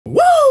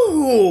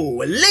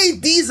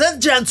ladies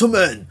and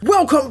gentlemen,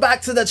 welcome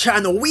back to the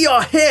channel. We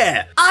are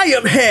here, I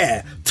am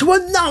here to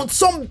announce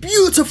some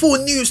beautiful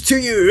news to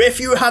you if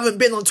you haven't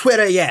been on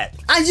Twitter yet.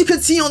 As you can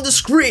see on the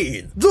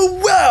screen, the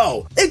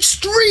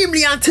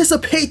extremely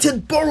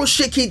anticipated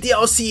Borushiki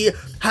DLC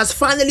has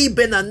finally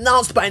been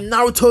announced by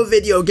Naruto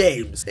Video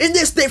Games. In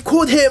this, they've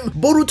called him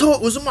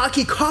Boruto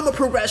Uzumaki Karma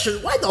Progression.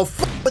 Why the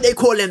f would they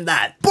call him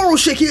that?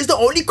 Borushiki is the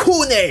only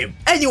cool name.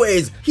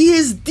 Anyways, he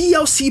is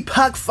DLC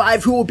Pack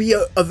 5 who will be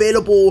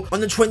available on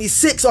the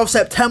 26th of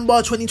September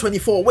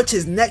 2024, which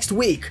is next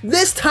week.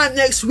 This time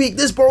next week,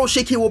 this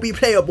Borushiki will be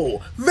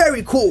playable.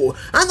 Very cool.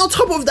 And on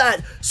top of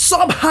that,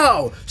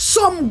 somehow,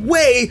 some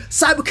way,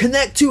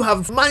 CyberConnect 2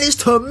 have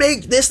managed to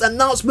make this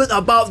announcement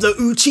about the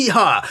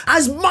Uchiha,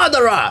 as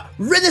Madara,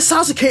 Rin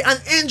Sasuke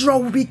and Indra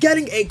will be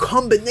getting a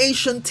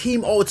combination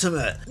team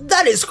ultimate.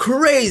 That is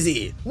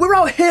crazy. We're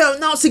out here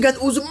announcing an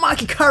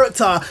Uzumaki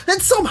character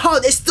and somehow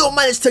they still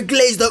managed to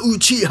glaze the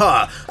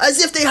Uchiha. As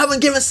if they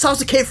haven't given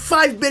Sasuke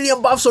 5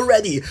 billion buffs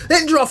already,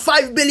 Indra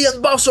 5 billion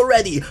buffs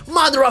already,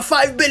 Madara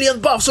 5 billion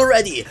buffs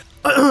already.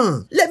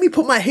 Let me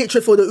put my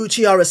hatred for the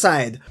Uchiha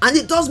aside. And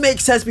it does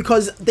make sense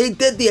because they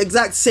did the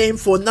exact same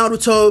for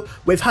Naruto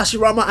with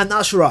Hashirama and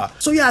Ashura.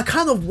 So yeah, I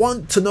kind of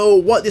want to know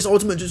what this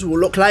ultimate jutsu will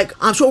look like.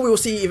 I'm sure we will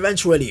see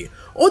eventually.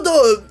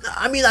 Although,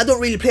 I mean, I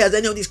don't really play as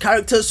any of these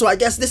characters, so I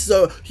guess this is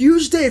a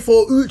huge day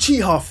for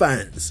Uchiha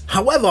fans.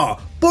 However,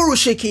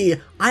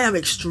 Borushiki, I am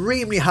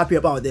extremely happy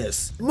about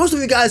this. Most of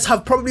you guys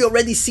have probably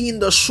already seen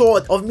the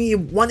short of me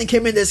wanting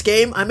him in this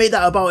game. I made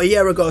that about a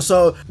year ago,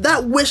 so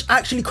that wish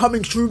actually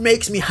coming true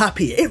makes me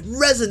happy. It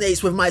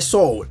resonates with my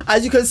soul.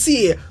 As you can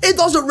see, it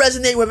doesn't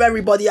resonate with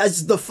everybody,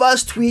 as the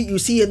first tweet you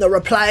see in the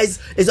replies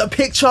is a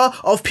picture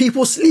of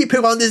people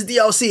sleeping on this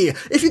DLC.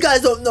 If you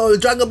guys don't know,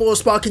 Dragon Ball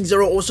Sparking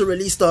Zero also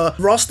released a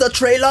roster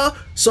trailer,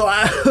 so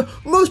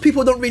most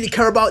people don't really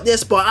care about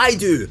this, but I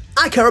do.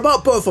 I care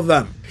about both of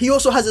them. He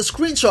also has a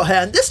screenshot here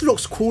and this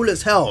looks cool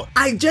as hell.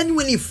 I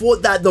genuinely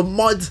thought that the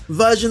mod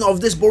version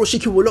of this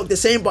Borushiki would look the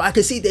same, but I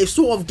can see they've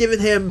sort of given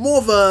him more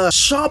of a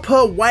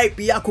sharper white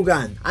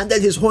Byakugan and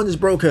then his horn is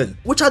broken,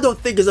 which I don't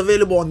think is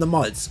available on the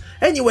mods.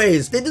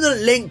 Anyways, they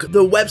didn't link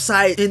the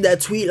website in their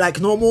tweet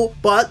like normal,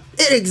 but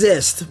it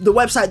exists. The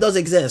website does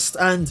exist.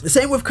 And the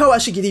same with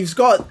Kawashiki, he's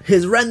got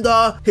his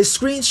render, his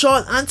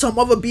screenshot and some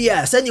other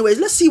BS. Anyways,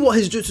 let's see what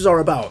his jutsus are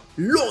about.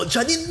 Launch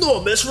an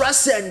enormous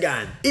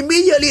Rasengan.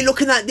 Immediately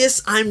looking at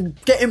this, I'm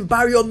getting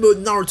Barrier Mode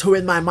Naruto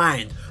in my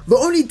mind. The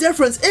only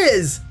difference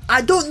is,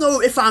 I don't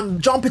know if I'm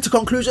jumping to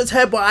conclusions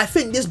here, but I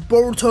think this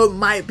Boruto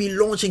might be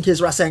launching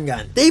his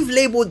Rasengan. They've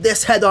labeled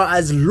this header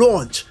as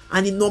launch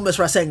an enormous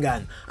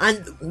Rasengan,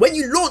 and when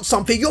you launch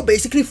something, you're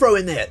basically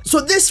throwing it. So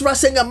this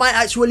Rasengan might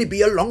actually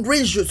be a long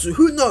range jutsu,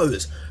 who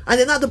knows? And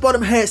then at the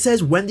bottom here it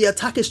says when the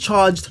attack is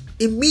charged,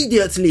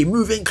 immediately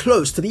move in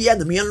close to the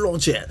enemy and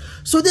launch it.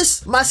 So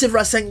this massive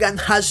Rasengan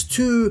has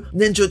two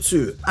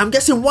ninjutsu. I'm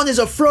guessing one is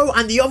a throw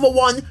and the other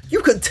one,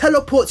 you can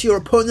teleport to your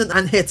opponent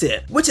and hit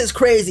it, which is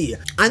crazy.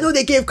 I know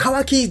they gave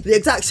Kawaki the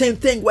exact same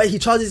thing where he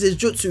charges his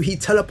jutsu, he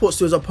teleports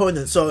to his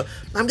opponent, so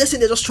I'm guessing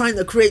they're just trying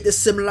to create this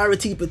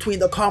similarity between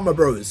the Karma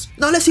Bros.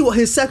 Now let's see what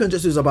his second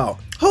jutsu is about.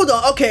 Hold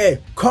on,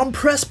 okay.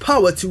 Compress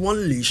power to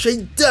unleash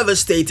a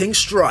devastating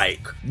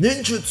strike.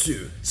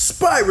 Ninjutsu,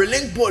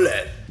 spiraling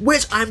bullet,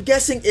 which I'm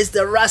guessing is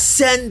the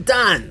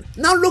Rasengan.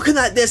 Now looking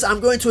at this, I'm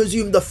going to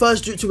assume the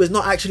first jutsu is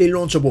not actually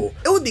launchable.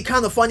 It would be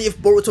kind of funny if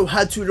Boruto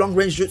had two long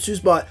range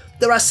jutsus, but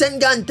the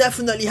Rasengan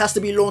definitely has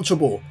to be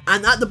launchable.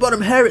 And at the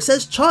bottom here it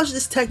says charge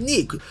this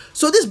technique.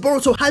 So this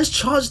Boruto has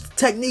charged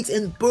techniques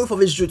in both of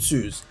his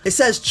jutsus. It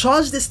says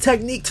charge this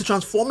technique to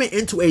transform it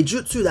into a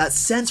jutsu that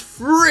sends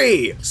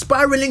free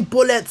spiraling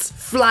bullets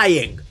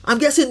flying. I'm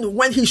guessing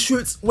when he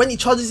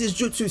charges his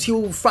jutsus, he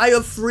will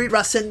fire 3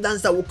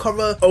 Rasengans that will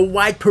cover a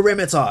wide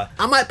perimeter.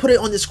 I might put it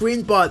on the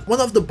screen, but one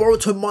of the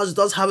Boruto mods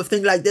does have a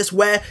thing like this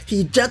where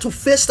he gentle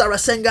fists a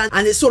Rasengan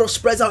and it sort of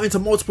spreads out into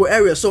multiple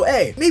areas. So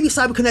hey, maybe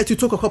CyberConnect 2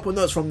 took a couple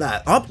notes from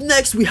that. Up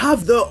next, we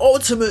have the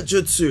ultimate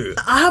jutsu.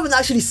 I haven't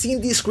actually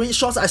seen these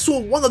screenshots. I saw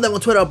one of them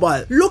on Twitter,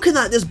 but looking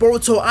at this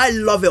Boruto, I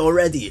love it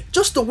already.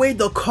 Just the way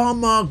the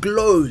Karma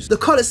glows, the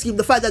color scheme,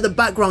 the fact that the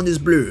background is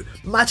blue,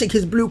 matching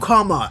his blue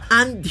Karma,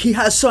 and he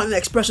has certain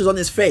expressions on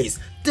his face,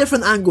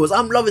 different angles.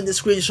 I'm loving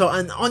this screenshot,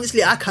 and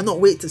honestly I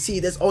cannot wait to see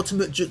this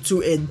ultimate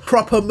jutsu in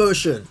proper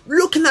motion.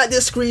 Looking at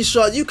this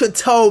screenshot, you can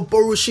tell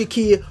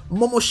Borushiki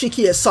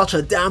Momoshiki is such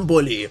a damn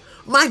bully.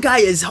 My guy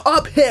is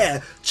up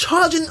here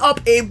charging up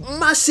a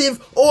massive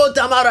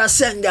Odama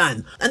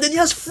Rasengan, and then he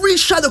has 3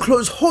 shadow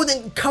clones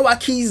holding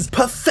Kawaki's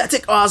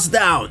pathetic ass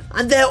down,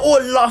 and they're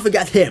all laughing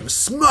at him,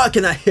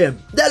 smirking at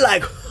him. They're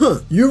like, huh,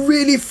 you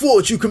really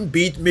thought you can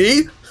beat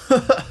me?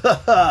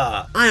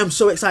 I am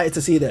so excited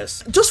to see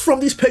this. Just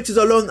from these pictures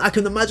alone, I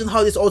can imagine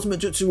how this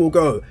ultimate jutsu will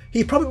go.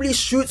 He probably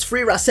shoots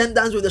 3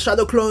 Rasengans with the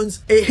shadow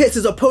clones, it hits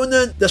his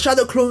opponent, the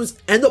shadow clones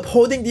end up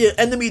holding the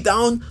enemy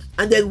down,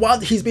 and then while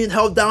he's being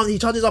held down, he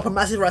charges up a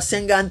massive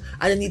Rasengan,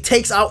 and then he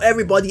takes out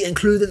everybody,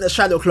 including the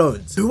Shadow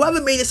Clones.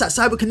 Whoever made this at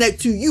Cyber Connect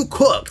 2, you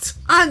cooked.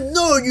 I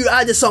know you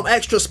added some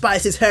extra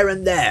spices here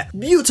and there.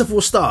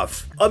 Beautiful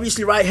stuff.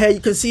 Obviously right here you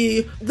can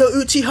see the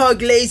Uchiha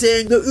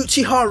glazing, the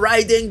Uchiha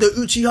riding, the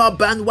Uchiha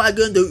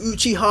bandwagon, the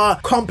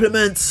Uchiha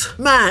compliments.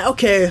 Man,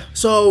 okay,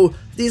 so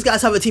these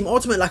guys have a team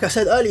ultimate like I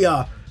said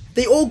earlier.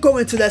 They all go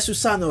into their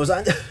Susanos,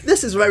 and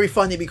this is very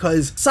funny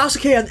because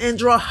Sasuke and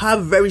Indra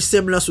have very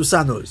similar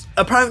Susanos.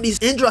 Apparently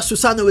Indra's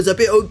Susanoo is a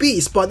bit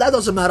obese, but that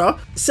doesn't matter.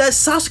 It says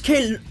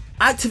Sasuke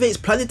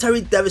activates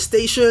planetary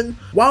devastation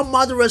while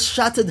Madara's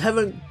shattered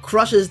heaven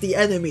crushes the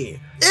enemy.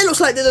 It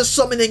looks like they're just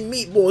summoning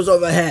meatballs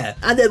over here.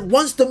 And then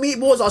once the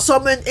meatballs are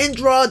summoned,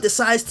 Indra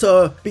decides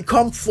to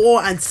become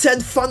 4 and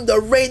send thunder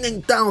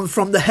raining down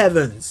from the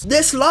heavens.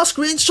 This last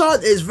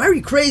screenshot is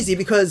very crazy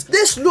because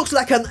this looks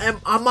like an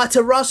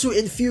Amaterasu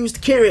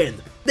infused Kirin.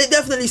 They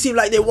definitely seem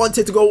like they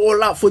wanted to go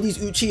all out for these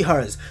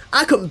Uchihas.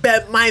 I can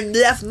bet my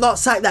left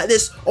nutsack that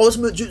this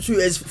ultimate jutsu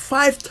is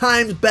 5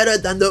 times better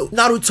than the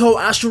Naruto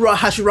Ashura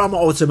Hashirama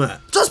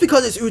ultimate. Just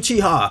because it's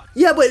Uchiha.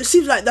 Yeah, but it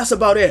seems like that's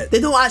about it. They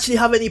don't actually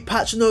have any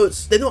patch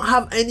notes. They don't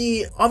have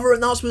any other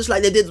announcements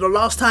like they did the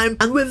last time.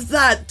 And with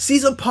that,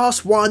 Season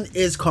Pass 1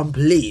 is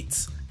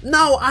complete.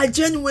 Now, I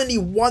genuinely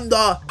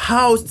wonder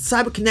how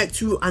Cyber Connect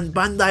 2 and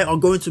Bandai are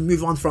going to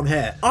move on from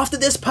here. After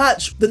this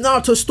patch, the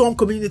Naruto Storm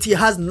community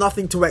has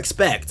nothing to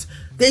expect.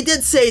 They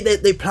did say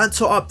that they plan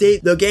to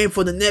update the game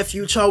for the near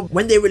future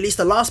when they release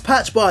the last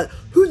patch, but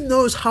who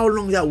knows how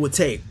long that would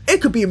take.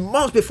 It could be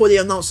months before they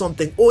announce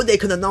something, or they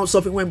can announce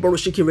something when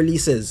Borushiki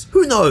releases.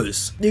 Who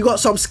knows? You got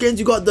some skins,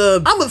 you got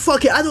the...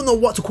 fuck it, I don't know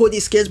what to call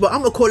these skins, but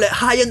I'm gonna call it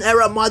High-End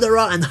Era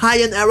Madara and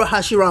High-End Era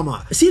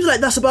Hashirama. It seems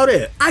like that's about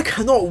it. I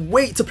cannot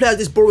wait to play as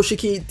this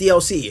Borushiki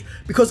DLC,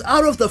 because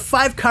out of the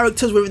 5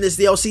 characters within this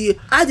DLC,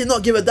 I did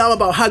not give a damn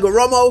about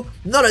Hagoromo,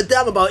 not a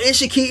damn about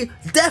Ishiki,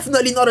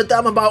 definitely not a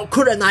damn about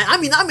Kurenai. I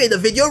mean, I made a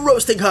video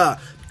roasting her.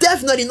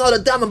 Definitely not a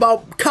damn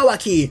about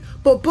Kawashiki,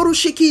 but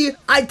Borushiki,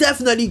 I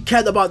definitely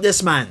cared about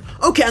this man.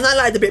 Okay, and I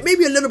lied a bit,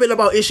 maybe a little bit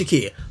about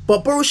Ishiki,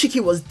 but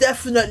Borushiki was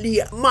definitely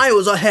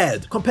miles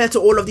ahead compared to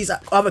all of these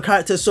other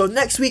characters, so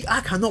next week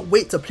I cannot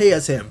wait to play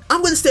as him.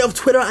 I'm going to stay off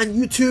Twitter and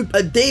YouTube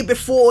a day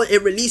before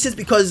it releases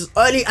because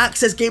early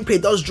access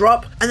gameplay does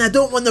drop, and I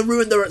don't want to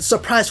ruin the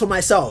surprise for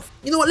myself.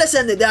 You know what, let's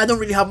end it there, I don't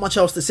really have much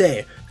else to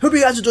say. Hope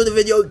you guys enjoyed the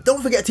video,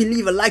 don't forget to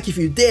leave a like if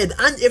you did,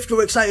 and if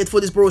you're excited for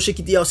this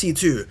Borushiki DLC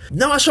too.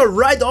 Now I shall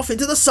ride off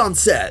into the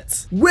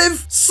sunset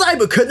with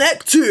Cyber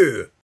Connect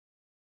 2.